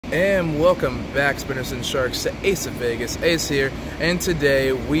And welcome back, Spinners and Sharks, to Ace of Vegas. Ace here, and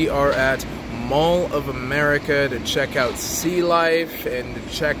today we are at Mall of America to check out Sea Life and to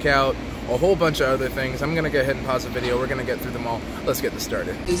check out a whole bunch of other things. I'm gonna go ahead and pause the video. We're gonna get through them all. Let's get this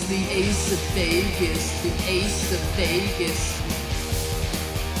started. Is the Ace of Vegas, the Ace of Vegas.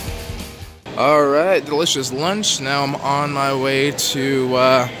 Alright, delicious lunch. Now I'm on my way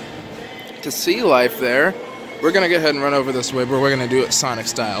to Sea Life there. We're gonna go ahead and run over this way, but we're gonna do it Sonic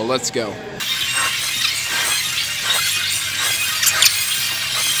style. Let's go.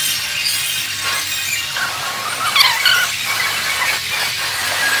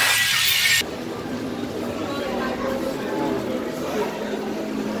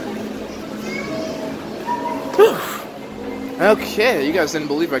 Okay, you guys didn't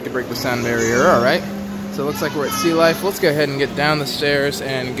believe I could break the sound barrier, alright. So it looks like we're at Sea Life. Let's go ahead and get down the stairs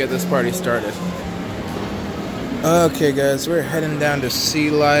and get this party started. Okay guys, we're heading down to Sea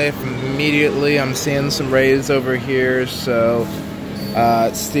Life immediately. I'm seeing some rays over here, so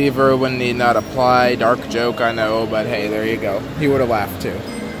Steve Irwin need not apply. Dark joke, I know, but hey, there you go. He would have laughed too.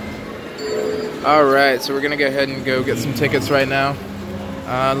 Alright, so we're gonna go ahead and go get some tickets right now.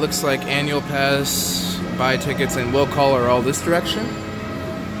 Looks like annual pass, buy tickets, and will call are all this direction.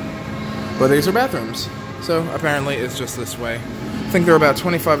 But these are bathrooms, so apparently it's just this way. I think they're about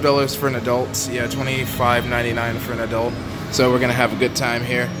 $25 for an adult. Yeah, $25.99 for an adult. So we're gonna have a good time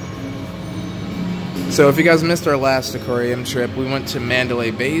here. So if you guys missed our last aquarium trip, we went to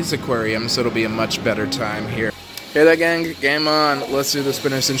Mandalay Bay's aquarium, so it'll be a much better time here. Hear that, gang? Game on. Let's do the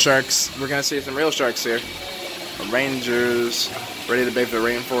Spinners and Sharks. We're gonna see some real sharks here. Rangers, ready to bathe the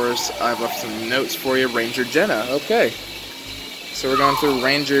rainforest. I've left some notes for you. Ranger Jenna. Okay. So we're going through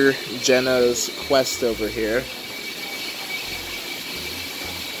Ranger Jenna's quest over here.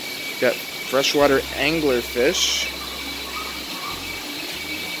 Got freshwater anglerfish.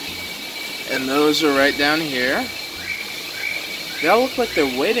 And those are right down here. They all look like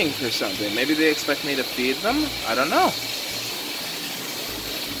they're waiting for something. Maybe they expect me to feed them? I don't know.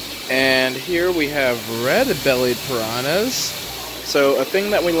 And here we have red-bellied piranhas. So a thing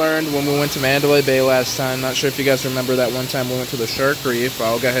that we learned when we went to Mandalay Bay last time, not sure if you guys remember that one time we went to the shark reef.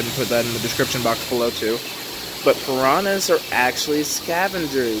 I'll go ahead and put that in the description box below too. But piranhas are actually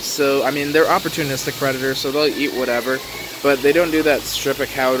scavengers. So, I mean, they're opportunistic predators, so they'll eat whatever. But they don't do that strip a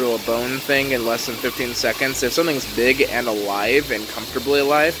cow to a bone thing in less than 15 seconds. If something's big and alive and comfortably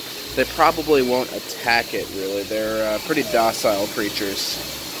alive, they probably won't attack it, really. They're pretty docile creatures.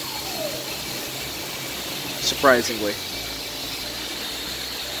 Surprisingly.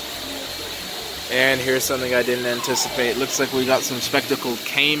 And here's something I didn't anticipate. Looks like we got some spectacled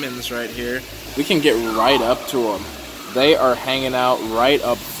caimans right here. We can get right up to them. They are hanging out right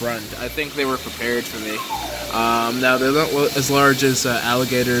up front. I think they were prepared for me. Now, they're not as large as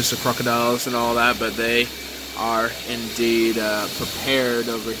alligators or crocodiles and all that, but they are indeed prepared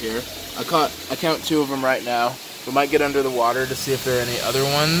over here. I count 2 of them right now. We might get under the water to see if there are any other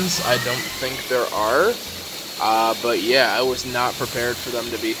ones. I don't think there are. But yeah, I was not prepared for them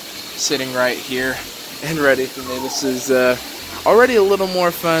to be sitting right here and ready for me. This is already a little more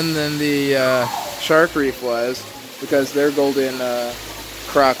fun than the shark reef was, because their golden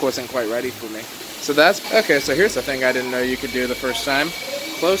croc wasn't quite ready for me. So that's okay. So here's the thing I didn't know you could do the first time: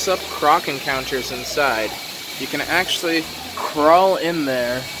 close-up croc encounters inside. You can actually crawl in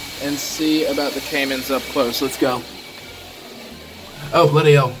there and see about the caimans up close. Let's go. Oh,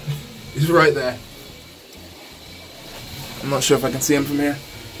 bloody hell! He's right there. I'm not sure if I can see him from here.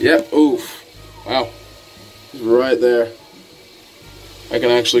 Yep. Oof. Wow. He's right there. I can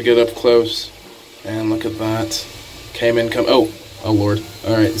actually get up close and look at that. Caiman come. Oh Lord.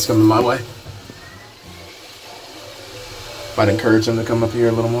 All right, he's coming my way. I'd encourage him to come up here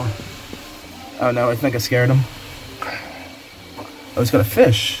a little more. Oh no, I think I scared him. Oh, he's got a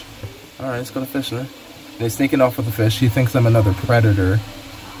fish. All right, he's got a fish in there. And he's sneaking off with the fish. He thinks I'm another predator.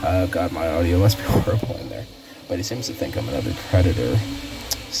 God, my audio must be horrible in there. But he seems to think I'm another predator.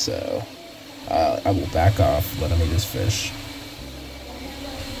 So, I will back off, let him eat his fish.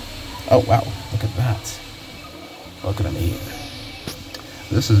 Oh, wow. Look at that. Look at him eat.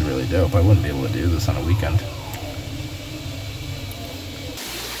 This is really dope. I wouldn't be able to do this on a weekend.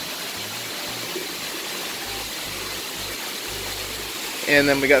 And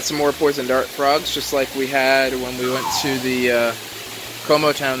then we got some more poison dart frogs, just like we had when we went to the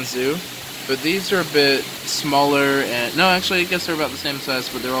Como Town Zoo. But these are a bit smaller, and no, actually I guess they're about the same size,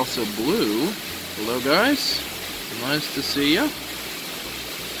 but they're also blue. Hello guys, nice to see ya.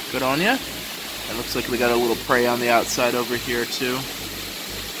 Good on ya. It looks like we got a little prey on the outside over here too.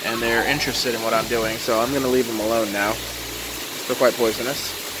 And they're interested in what I'm doing, so I'm going to leave them alone now. They're quite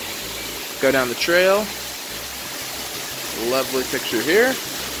poisonous. Go down the trail. Lovely picture here.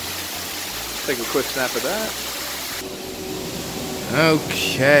 Take a quick snap of that.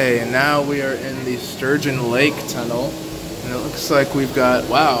 Okay, now we are in the Sturgeon Lake Tunnel. And it looks like we've got,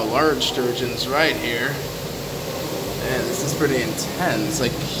 wow, large sturgeons right here. Man, this is pretty intense. I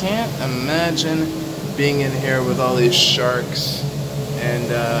can't imagine being in here with all these sharks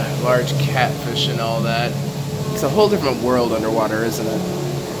and large catfish and all that. It's a whole different world underwater, isn't it?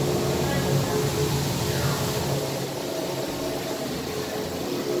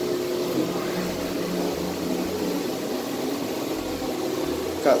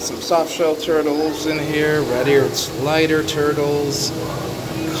 Got some soft-shell turtles in here, red-eared slider turtles,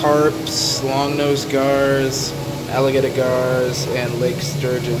 carps, long-nosed gars, alligator gars, and lake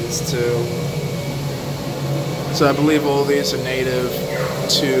sturgeons too. So I believe all these are native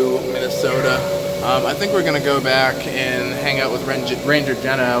to Minnesota. I think we're going to go back and hang out with Ranger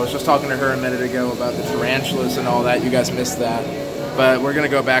Jenna. I was just talking to her a minute ago about the tarantulas and all that. You guys missed that. But we're going to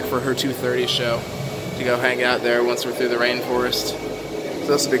go back for her 2:30 show to go hang out there once we're through the rainforest. So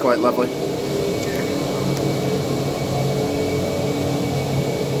this will be quite lovely.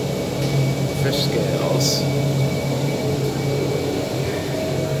 Fish scales.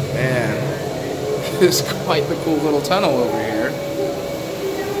 Man, this is quite the cool little tunnel over here.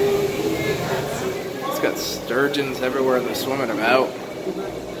 It's got sturgeons everywhere and they're swimming about.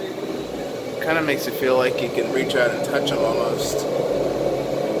 Kind of makes you feel like you can reach out and touch them almost.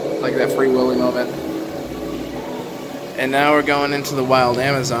 Like that Free Willy moment. And now we're going into the wild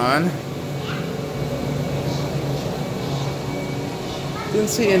Amazon. Didn't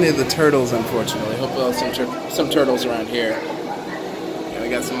see any of the turtles, unfortunately. Hope we'll have some turtles around here. And we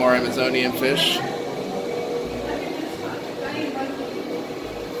got some more Amazonian fish.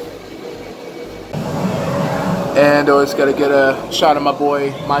 And always got to get a shot of my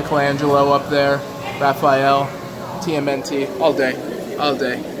boy Michelangelo up there. Raphael, TMNT, all day, all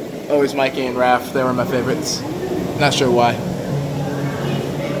day. Always Mikey and Raph, they were my favorites. Not sure why.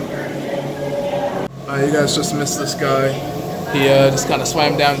 You guys just missed this guy. He just kind of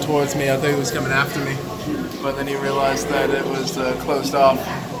swam down towards me. I think he was coming after me. But then he realized that it was closed off.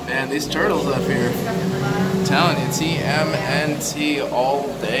 And these turtles up here, I'm telling you, TMNT all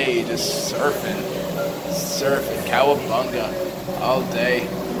day, just surfing. Surfing, cowabunga, all day.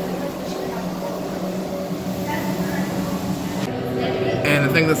 And I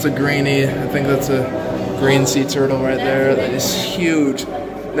think that's a greenie. I think that's a green sea turtle right there. That is huge.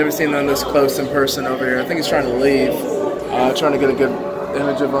 Never seen one this close in person over here. I think he's trying to leave. Trying to get a good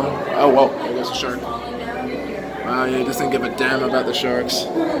image of him. Oh, whoa, there goes a shark. Wow, yeah, he just didn't give a damn about the sharks.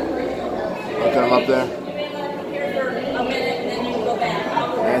 Look at him up there.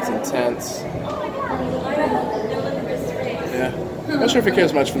 That's intense. Yeah. Not sure if he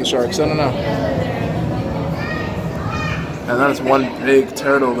cares much for the sharks. I don't know. And that is one big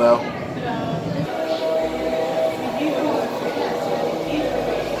turtle, though.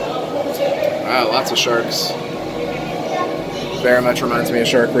 Wow, lots of sharks. Very much reminds me of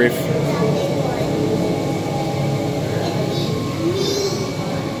Shark Reef.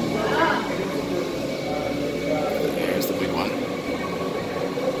 Here's the big one.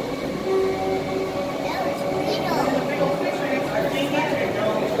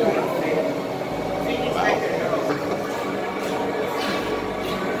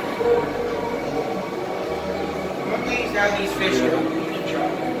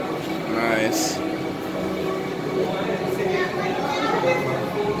 Nice.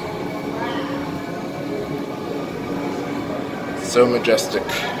 So majestic.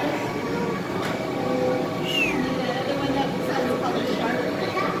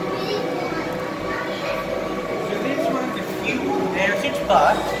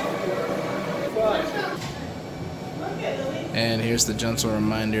 And here's the gentle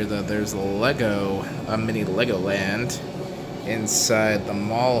reminder that there's a mini Legoland inside the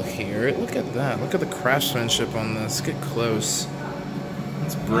mall here. Look at that. Look at the craftsmanship on this. Get close.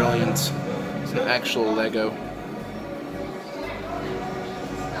 It's brilliant. It's an actual Lego.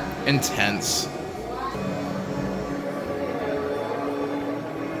 Intense.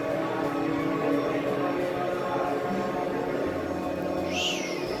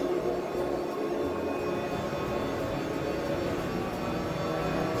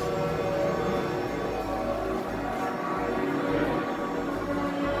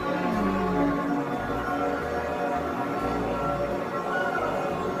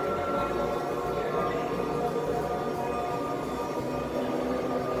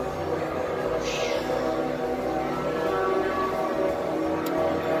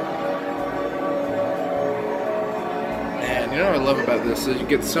 love about this is you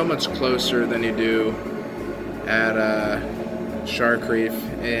get so much closer than you do at Shark Reef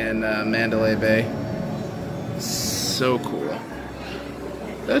in Mandalay Bay. So cool.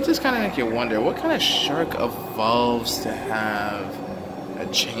 That just kind of make you wonder, what kind of shark evolves to have a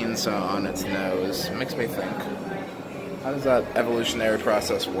chainsaw on its nose? It makes me think. How does that evolutionary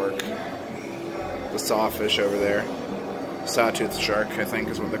process work? The sawfish over there. Sawtooth shark, I think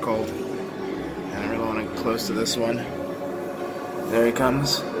is what they're called. And I really want to get close to this one. There he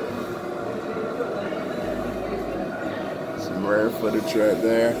comes. Some rare footage right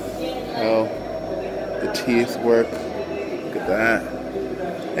there. How the teeth work. Look at that.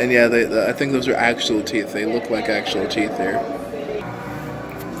 And yeah, I think those are actual teeth. They look like actual teeth here.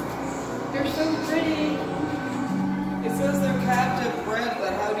 They're so pretty. It says they're captive bred,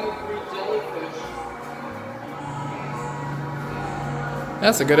 but how do you breed jellyfish?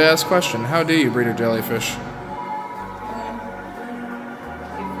 That's a good ass question. How do you breed a jellyfish?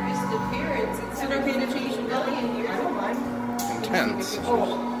 First appearance. It's okay to change your belly in here. I don't mind. Intense.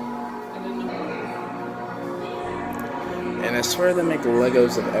 And I swear they make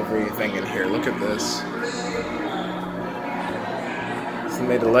Legos of everything in here. Look at this. They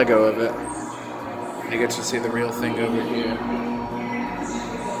made a Lego of it. You get to see the real thing over here.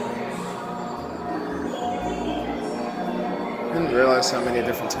 I didn't realize how many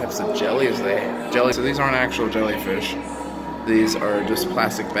different types of jellies So these aren't actual jellyfish. These are just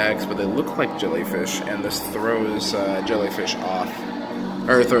plastic bags, but they look like jellyfish, and this throws jellyfish off.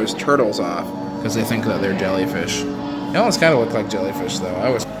 Or throws turtles off, because they think that they're jellyfish. They almost kind of look like jellyfish,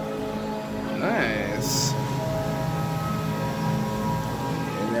 though. Nice.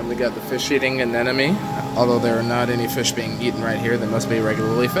 And then we got the fish-eating anemone. Although there are not any fish being eaten right here, they must be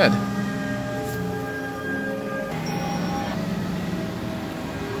regularly fed.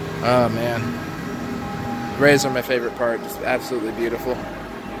 Oh, man. Rays are my favorite part. Just absolutely beautiful.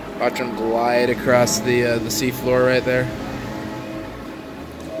 Watch them glide across the seafloor right there.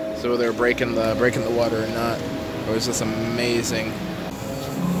 So they're breaking the water or not. It was just amazing.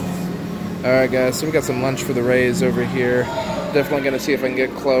 Alright guys, so we got some lunch for the rays over here. Definitely going to see if I can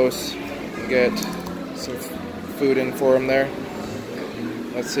get close and get some food in for them there.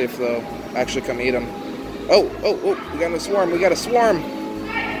 Let's see if they'll actually come eat them. Oh, we got a swarm,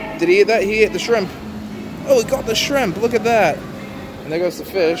 Did he eat that? He ate the shrimp. Oh, he got the shrimp, look at that. And there goes the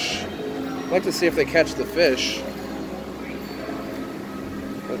fish. I'd like to see if they catch the fish.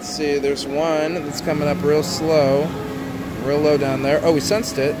 Let's see, there's one that's coming up real slow. Real low down there. Oh, we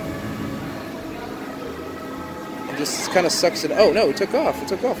sensed it. It just kind of sucks it. Oh, no, it took off.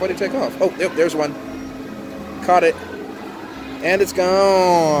 Why did it take off? Oh, yep, there's one. Caught it. And it's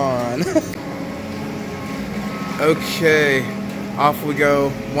gone. Okay, off we go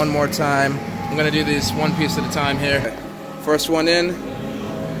one more time. I'm going to do these one piece at a time here. First one in.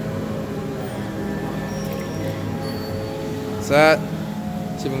 What's that?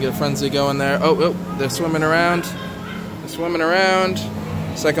 See if we can get a frenzy going there. Oh, they're swimming around.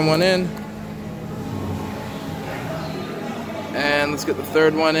 Second one in. And let's get the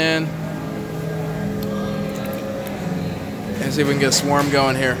third one in. And see if we can get a swarm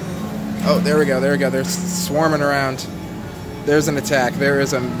going here. Oh, there we go. They're swarming around. There's an attack. There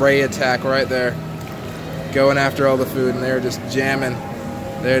is a ray attack right there. Going after all the food, and they're just jamming.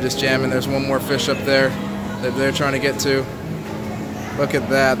 There's one more fish up there that they're trying to get to. Look at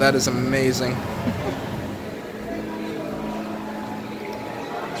that. That is amazing.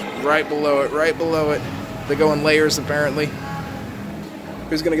 It's right below it. They go in layers, apparently.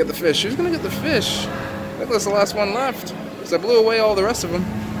 Who's going to get the fish? I think that's the last one left. Because I blew away all the rest of them.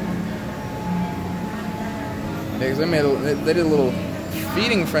 Yeah, because they did a little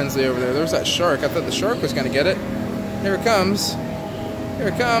feeding frenzy over there. There was that shark. I thought the shark was going to get it. Here it comes.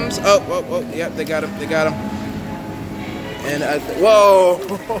 Oh, yep, they got him. And whoa!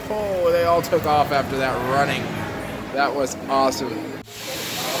 They all took off after that running. That was awesome.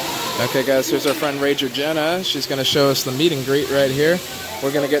 Okay, guys, here's our friend Ranger Jenna. She's going to show us the meet and greet right here.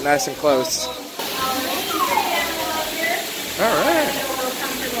 We're going to get nice and close. All right.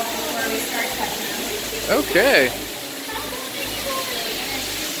 Okay.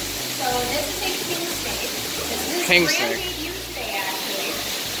 So this is a king snake. This is King a brand snake. debut today, actually.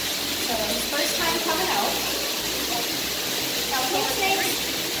 So it's first time coming out. Now king snakes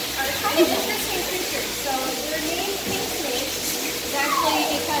are kind of interesting creatures. So their name king snakes is actually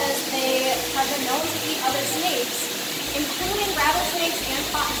because they have been known to eat other snakes, including rattlesnakes and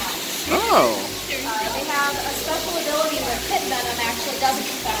cottonmouths. Oh. They have a special ability where pit venom actually doesn't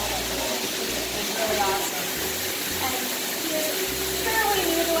infect them, which is really awesome. And he is fairly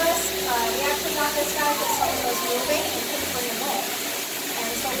new to us. We actually got this guy because someone was moving and couldn't bring them with. And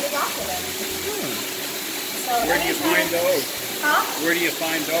so we adopted them. So Where do you find those? Huh? Where do you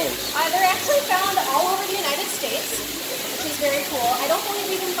find those? They're actually found all over the United States, which is very cool. I don't believe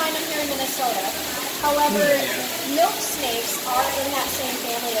you can find them here in Minnesota. However, milk snakes are in that same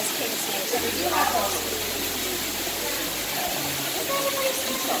family as king snakes, and we do have those. These guys are pretty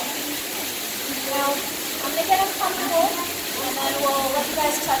special. Now, I'm going to get them comfortable, and then we'll let you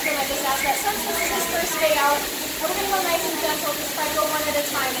guys touch them. I just asked that since this is his first day out, we're going to go nice and gentle, just try to go one at a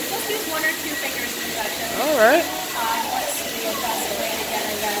time, and just use 1 or 2 fingers to touch them. All right. Let's see the best way to get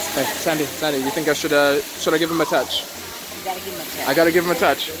our guys Hey, touched. Sandy, you think I should I give him a touch? You gotta give him a tap. I gotta give him a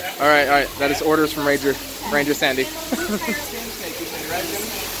touch. All right. That is orders from Ranger Sandy.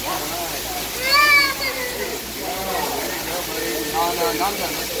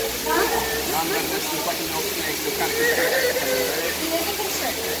 Non-venomous, just like a milk snake, so kind of He is a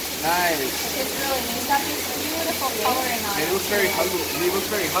constrictor. nice. It's really neat. He's got these beautiful coloring on And it. it looks very huggy. He looks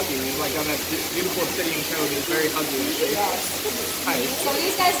very huggy. He's like on that beautiful sitting show. He's very huggy. Nice. So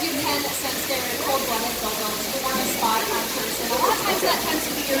these guys do tend, since they're cold-blooded, they'll go to the warmest spot on person. A lot of times that tends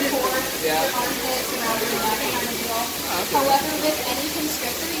to be your core, your armpits, around your neck kind of deal. However, with any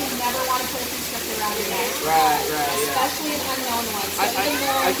constrictor, you never want to put a constrictor around your neck. Right, yeah. Especially an unknown one. So even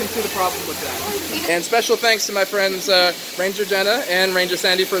though I can see the problem with that. And special thanks to my friends Ranger Jenna and Ranger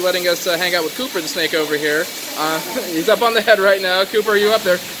Sandy for letting us hang out with Cooper the snake over here. He's up on the head right now. Cooper, are you up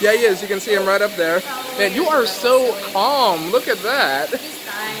there? Yeah, he is. You can see him right up there. Man, you are so calm. Look at that.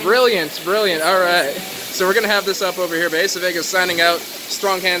 Brilliant. All right. So we're going to have this up over here. Base of Vegas signing out.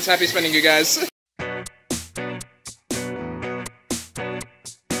 Strong hands. Happy spending, you guys.